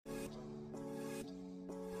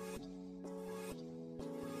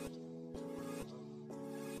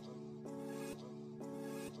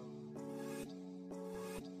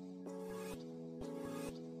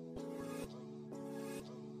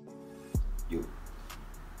Yo,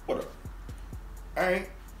 what up? All right.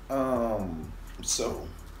 So,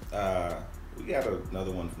 we got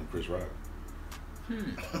another one from Chris Rock.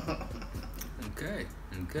 Okay.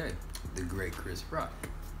 The great Chris Rock.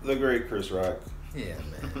 The great Chris Rock. Yeah,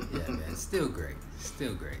 man. Still great.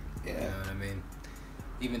 Yeah. You know what I mean?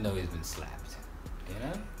 Even though he's been slapped. You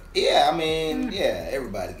know? Yeah, I mean,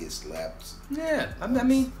 everybody gets slapped. Yeah. I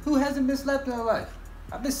mean, who hasn't been slapped in their life?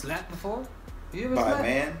 I've been slapped before. You ever By slapped? a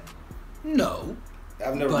man? No.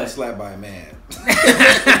 I've never been slapped by a man.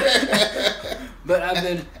 But I've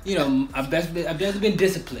been, I've definitely been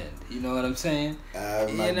disciplined. You know what I'm saying?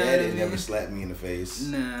 My daddy never slapped me in the face.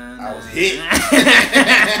 Nah. I was hit.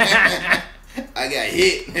 I got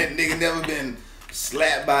hit. That nigga never been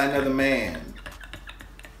slapped by another man.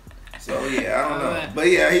 So yeah, I don't know. But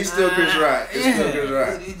yeah, he's still Chris Rock. He's still Chris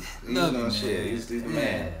Rock. He's no shit. He's the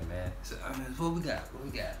man. Yeah, man. So, what we got,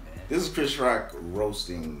 man? This is Chris Rock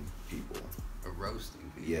roasting people. Roasting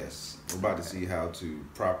people. Yes. We're about to see how to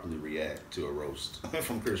properly react to a roast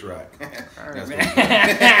from Chris Rock. Alright,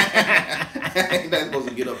 You're not supposed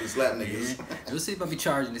to get up and slap niggas. We'll see if I be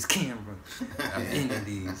charging this camera. I'm into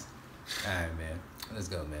these. Alright, man. Let's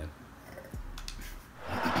go, man.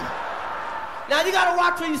 Now you gotta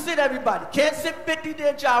watch where you sit, everybody. Can't sit 50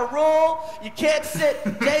 near Ja Rule. You can't sit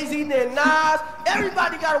Jay-Z near Nas.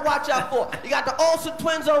 Everybody gotta watch out for. You got the Olsen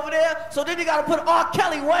twins over there, so then you gotta put R.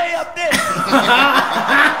 Kelly way up there.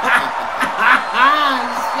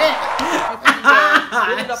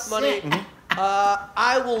 Get enough money.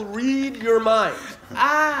 I will read your mind.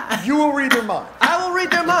 You will read their mind. I will read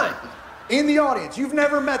their mind. In the audience, you've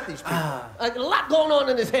never met these people. A lot going on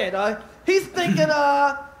in his head. He's thinking,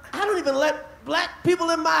 I don't even let black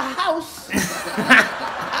people in my house.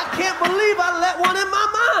 I can't believe I let one in my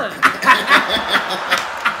mind.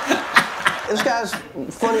 This guy's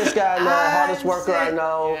funniest guy I know, hardest worker I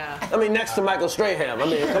know. Yeah. I mean, next to Michael Strahan. I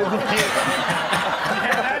mean,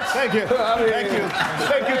 Thank you.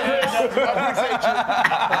 Thank you, Chris. I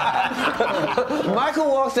appreciate you. Michael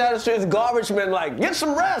walks down the street with garbage men like, get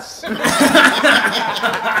some rest. I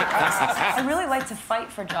really like to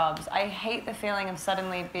fight for jobs. I hate the feeling of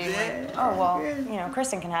suddenly being like, oh, well,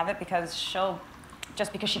 Kristen can have it because she'll,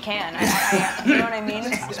 just because she can. You know what I mean?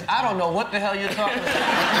 I don't know what the hell you're talking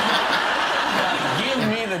about. Give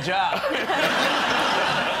me the job.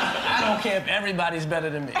 I don't care if everybody's better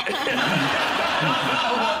than me. I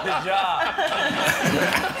want the job.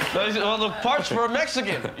 Well, the parts for a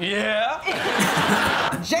Mexican. Yeah.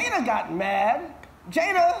 Jada got mad.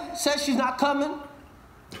 Jada says she's not coming.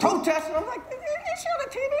 Protesting. I'm like, is she on a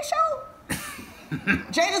TV show?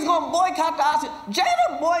 Jada's gonna boycott the Oscars.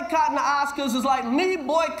 Jada boycotting the Oscars is like me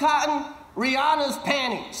boycotting Rihanna's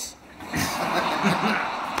panties.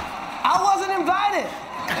 I wasn't invited.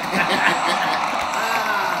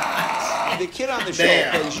 The kid on the show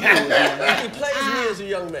plays you. He plays me as a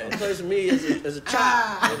young man. He plays me as a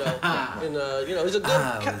child. And he's a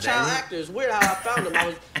good child actor. It's weird how I found him.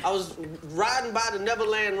 I was riding by the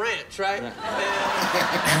Neverland Ranch, right?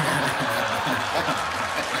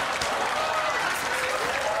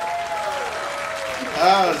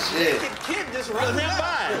 Oh shit! Kid just runs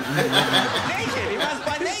by. Naked. He runs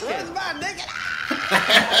by naked. Runs by naked.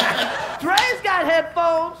 Dre's got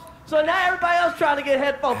headphones, so now everybody else trying to get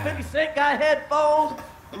headphones. 50 Cent got headphones.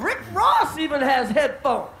 Rick Ross even has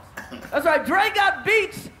headphones. That's right, Dre got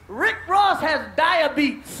Beats. Rick Ross has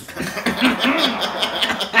diabetes.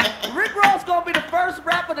 Rick Ross gonna be the first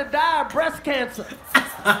rapper to die of breast cancer.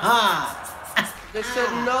 They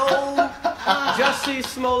said no Jussie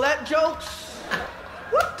Smollett jokes.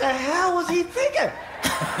 What the hell was he thinking?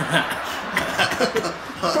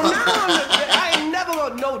 From now on, I ain't never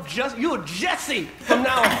gonna know you're Jesse from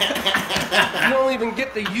now on. You don't even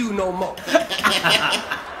get the you no more.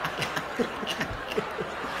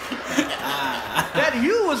 That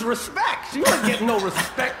you was respect. You ain't getting no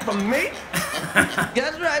respect from me.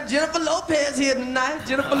 That's right, Jennifer Lopez here tonight.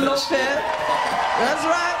 Jennifer Lopez. That's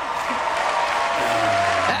right.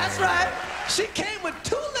 That's right. She came with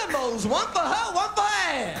 2 limos, one for her, one for her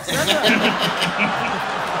ass. That's right.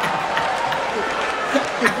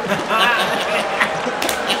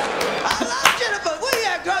 I love Jennifer. Where you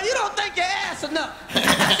at, girl? You don't thank your ass enough.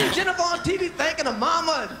 I see Jennifer on TV thanking her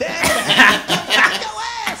mama and daddy. Thank your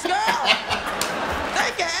ass, girl.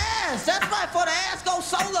 Thank your ass. That's right, for the ass go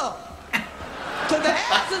solo. Because the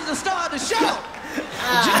ass is the star of the show.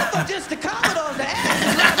 Jennifer just the commodore. The ass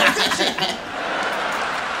is like a bitchy.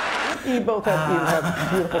 You both have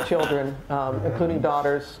beautiful children, including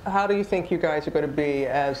daughters. How do you think you guys are going to be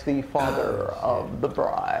as the father of the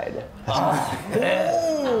bride? Can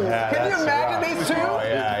you imagine these two?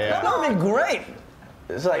 That would be great.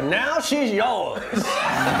 It's like, now she's yours. Dave,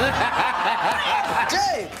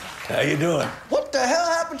 How you doing? what the hell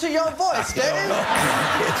happened to your voice, Dave?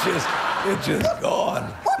 It's just gone.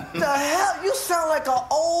 What the hell? You sound like an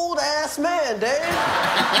old-ass man, Dave.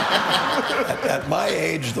 At my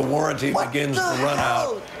age, the warranty What begins the to run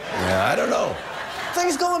hell? out. Yeah, I don't know.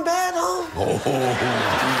 Things going bad, huh? Oh.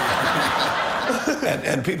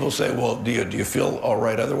 and people say, well, do you feel all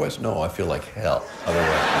right otherwise? No, I feel like hell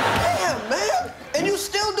otherwise. Damn, man. And you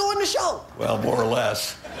still doing the show? Well, more or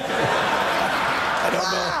less. I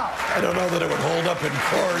don't know that it would hold up in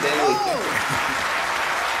court.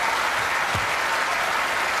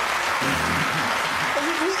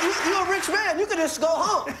 You a rich man. You can just go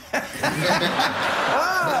home.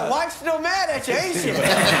 Wife's still mad at you, ain't she?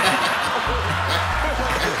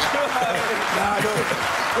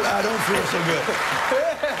 I don't feel so good.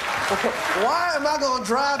 Why am I going to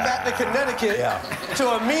drive back to Connecticut to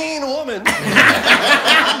a mean woman?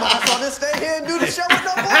 I might as well just stay here and do the show with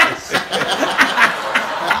no voice.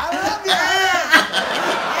 I love you.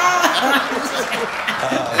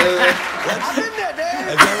 I've been there,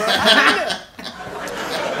 Dave. I've been there.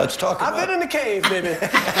 Let's talk about I've been in the cave, baby.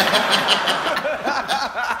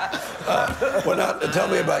 Well, now, tell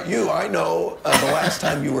me about you. I know the last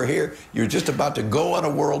time you were here, you were just about to go on a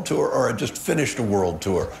world tour or had just finished a world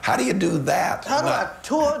tour. How do you do that? How do I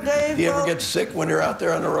tour, Dave? Do you ever get sick when you're out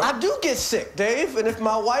there on the road? I do get sick, Dave, and if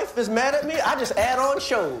my wife is mad at me, I just add on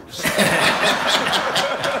shows. I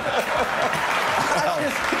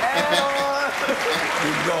just add on.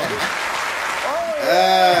 Keep going.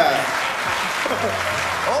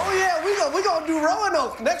 Oh yeah, we gonna do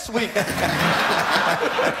Roanoke next week.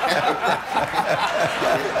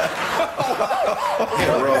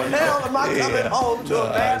 Hell am I coming home to a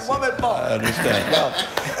bad woman for? I understand. Well,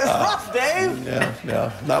 It's rough, Dave.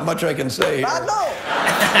 yeah. Not much I can say here. I know.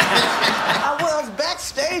 I was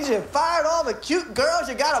backstage and fired all the cute girls.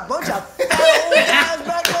 You got a bunch of fat old guys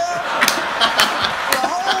back there. The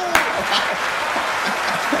whole...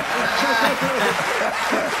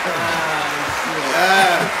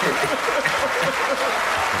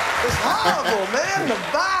 It's horrible, man. The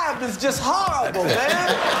vibe is just horrible, man.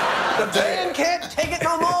 The band can't take it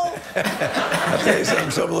no more. I'll tell you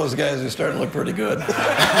something, some of those guys are starting to look pretty good. The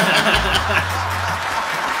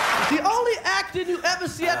only acting you ever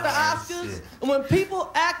see at the Oscars is when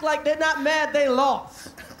people act like they're not mad they lost.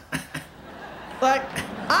 Like,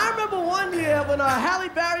 I remember one year when Halle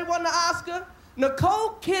Berry won the Oscar,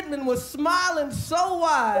 Nicole Kidman was smiling so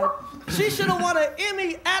wide, she should have won an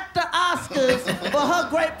Emmy at the Oscars for her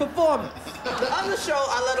great performance. The other show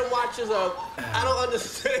I let him watch is I don't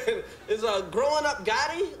understand, is Growing Up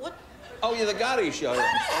Gotti. What? Oh, yeah, the Gotti show. How the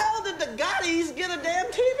hell did the Gottis get a damn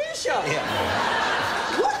TV show? Yeah.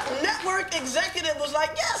 What network executive was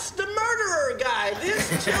like, yes, the murderer guy, these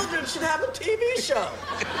children should have a TV show?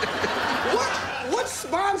 What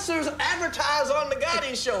sponsors advertise on the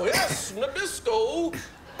Gotti show? Yes, Nabisco.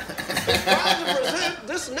 Proud to present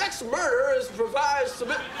this next murder is provides to...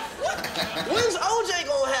 What? When's OJ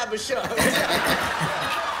gonna have a show?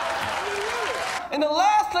 And the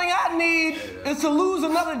last thing I need is to lose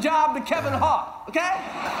another job to Kevin Hart, okay?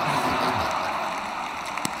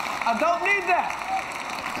 I don't need that.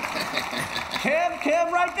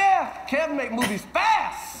 Kev right there. Kev make movies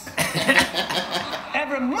fast.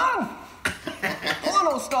 Every month.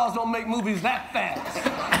 Porno stars don't make movies that fast.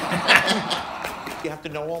 You have to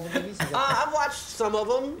know all the movies? I've watched some of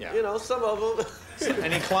them, Yeah. you know, some of them.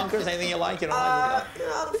 Any clunkers? Anything you like? You don't like? You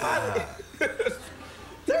know,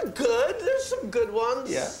 they're good. There's some good ones.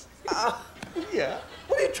 Yeah. Yeah.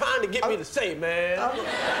 What are you trying to get me to say, man?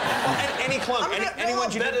 Any clunk? Any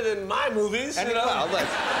ones you better than my movies? Any, You know? well,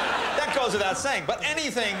 that goes without saying. But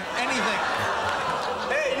anything.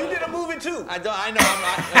 Hey, you did a movie too. I know. I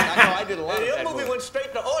did a lot. And of your bad movie movies. went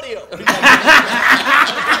straight to audio.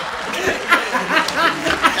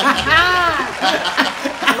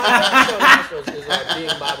 My show is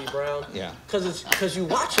being Bobby Brown. Yeah. Because you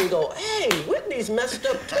watch and go, hey, Whitney's messed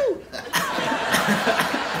up too.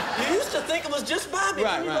 You used to think it was just Bobby.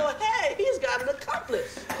 Right, and you right. go, hey, he's got an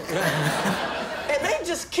accomplice. And they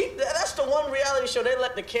just keep that. That's the one reality show they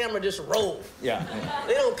let the camera just roll. Yeah.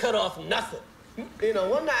 They don't cut off nothing. You know,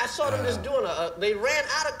 one night I saw them just doing they ran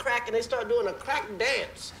out of crack and they started doing a crack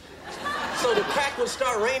dance. So the crack would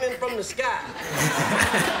start raining from the sky.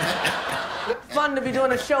 Fun to be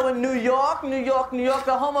doing a show in New York,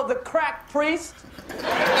 the home of the crack priest. That's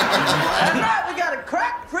right, we got a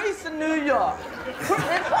crack priest in New York. In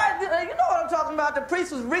fact, you know what I'm talking about. The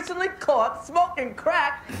priest was recently caught smoking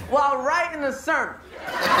crack while writing a sermon.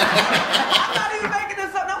 I'm not even making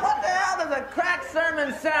this up. Now, what the hell does a crack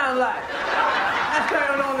sermon sound like?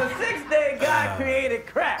 And on the 6th day, God created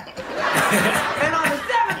crack. And on the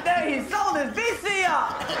 7th day, he sold his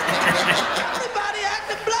VCR. Everybody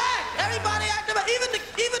acting black. Everybody acting black.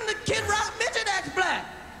 Even the Kid Rock midget acts black.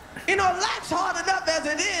 You know, life's hard enough as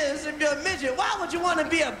it is if you're a midget. Why would you want to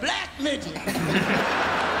be a black midget?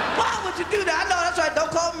 Why would you do that? I know, that's right.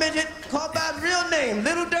 Don't call him midget. Call him by his real name,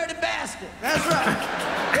 Little Dirty Bastard. That's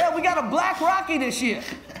right. Yeah, we got a Black Rocky this year.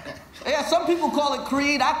 Yeah, some people call it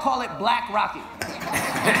Creed. I call it Black Rocky.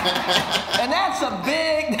 And that's a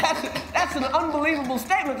big, that's an unbelievable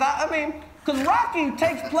statement. I mean, because Rocky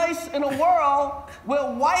takes place in a world where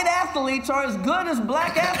white athletes are as good as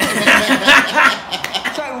black athletes.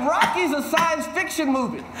 So Rocky's a science fiction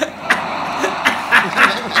movie.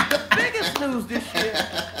 The biggest news this year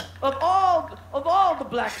of all the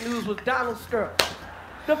black news was Donald Sterling.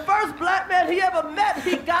 The first black man he ever met,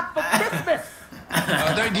 he got for Christmas.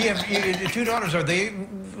 Do you have your 2 daughters? Are they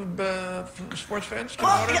sports fans?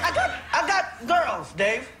 Well, yeah, I got girls,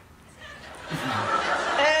 Dave.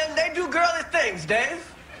 And they do girly things, Dave.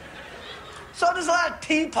 So there's a lot of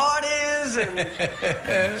tea parties and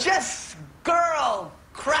just girl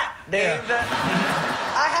crap, Dave, that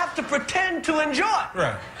I have to pretend to enjoy.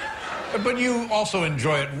 Right. But you also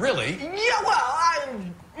enjoy it, really. Yeah, well,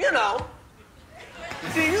 you know.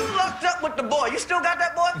 See, you locked up with the boy. You still got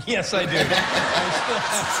that boy? Yes, I do. I still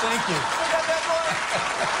have, thank you. Still got that boy?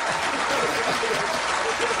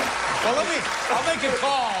 Well, I'll make a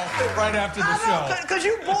call right after the show. Because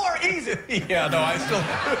you bore easy. Yeah, no, I still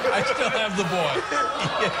have the boy.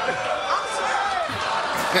 I'm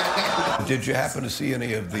sorry. Did you happen to see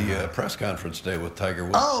any of the press conference today with Tiger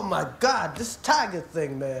Woods? Oh, my God, this Tiger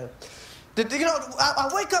thing, man. You know, I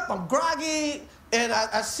wake up, I'm groggy, and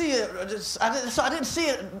I see it. I didn't see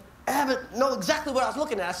it. I haven't know exactly what I was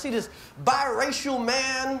looking at. I see this biracial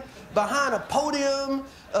man behind a podium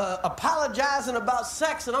apologizing about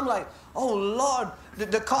sex, and I'm like, oh, Lord, the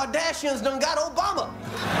Kardashians done got Obama.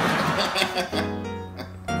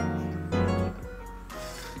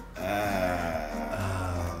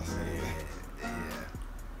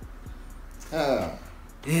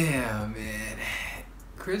 Yeah, man.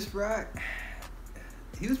 Chris Rock,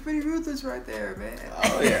 he was pretty ruthless right there, man.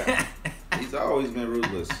 Oh, yeah. He's always been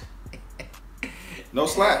ruthless. No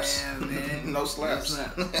slaps. Yeah, man. No slaps.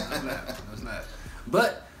 No slaps.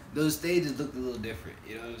 But those stages looked a little different.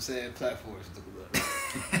 You know what I'm saying? Platforms look a little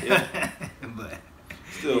different. Yeah. But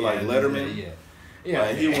still, like Letterman. Yeah.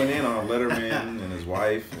 Like, he went in on Letterman and his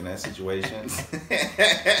wife in that situation.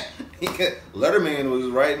 Letterman was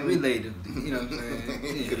writing. Related, you know what I'm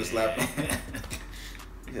saying? He could have slapped him.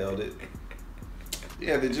 He held it.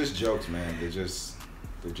 Yeah, they're just jokes, man. They're just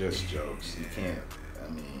jokes. You can't. I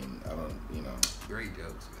mean, I don't. You know. Great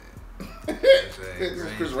jokes, man.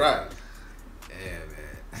 It's Chris Rock. Yeah,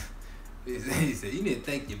 man. He said, you need to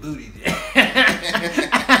thank your booty.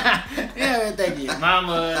 Yeah, man, thank you,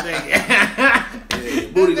 mama. Thank you. Yeah,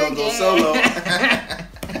 your booty gonna go solo.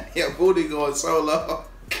 Your booty going solo.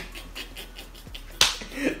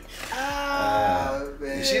 Oh,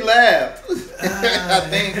 man. She laughed. I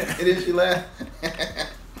think. Didn't she laugh?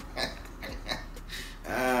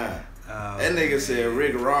 That nigga said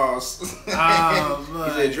Rick Ross. Oh,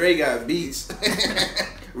 he said Dre got beats.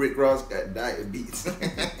 Rick Ross got diet beats.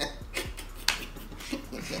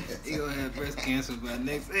 He gonna have breast cancer by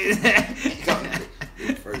next day.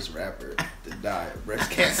 The first rapper to die of breast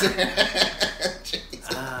cancer.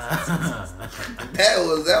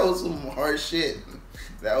 That was some harsh shit.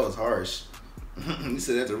 That was harsh. He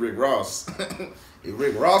said that to Rick Ross. If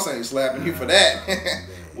Rick Ross ain't slapping you for that,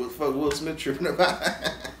 what the fuck Will Smith tripping about?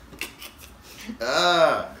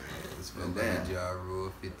 Damn. Ja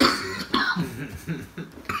Rule 50 Cent.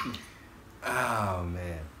 Oh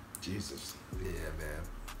man. Jesus. Yeah, man.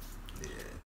 Yeah.